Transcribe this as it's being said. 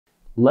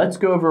Let's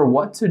go over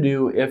what to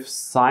do if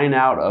sign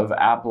out of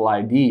Apple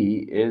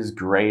ID is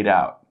grayed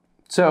out.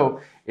 So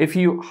if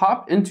you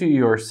hop into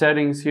your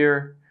settings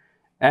here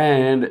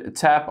and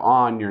tap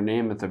on your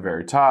name at the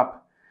very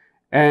top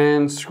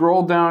and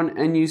scroll down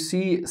and you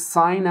see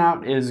sign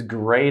out is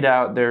grayed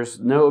out, there's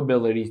no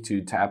ability to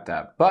tap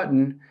that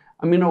button.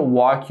 I'm going to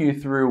walk you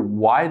through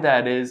why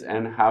that is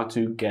and how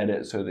to get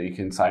it so that you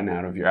can sign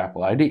out of your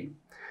Apple ID.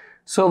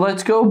 So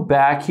let's go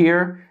back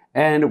here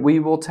and we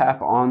will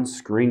tap on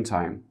screen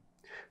time.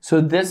 So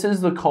this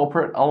is the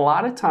culprit. A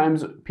lot of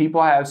times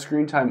people have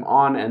screen time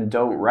on and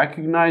don't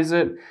recognize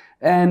it,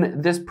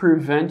 and this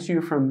prevents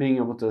you from being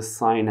able to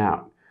sign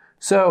out.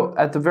 So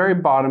at the very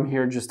bottom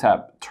here, just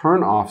tap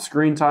turn off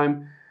screen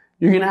time.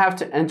 You're gonna have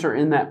to enter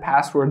in that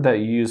password that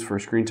you use for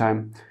screen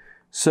time.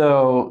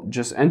 So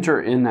just enter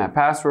in that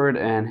password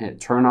and hit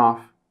turn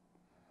off.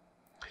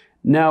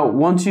 Now,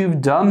 once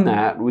you've done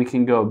that, we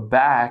can go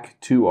back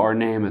to our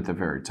name at the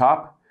very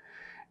top.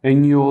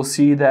 And you will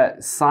see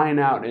that sign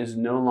out is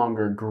no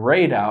longer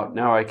grayed out.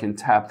 Now I can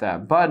tap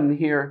that button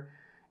here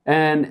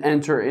and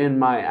enter in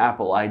my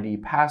Apple ID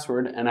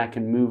password, and I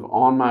can move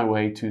on my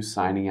way to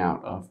signing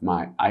out of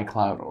my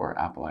iCloud or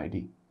Apple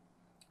ID.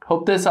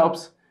 Hope this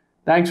helps.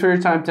 Thanks for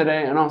your time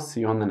today, and I'll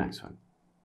see you on the next one.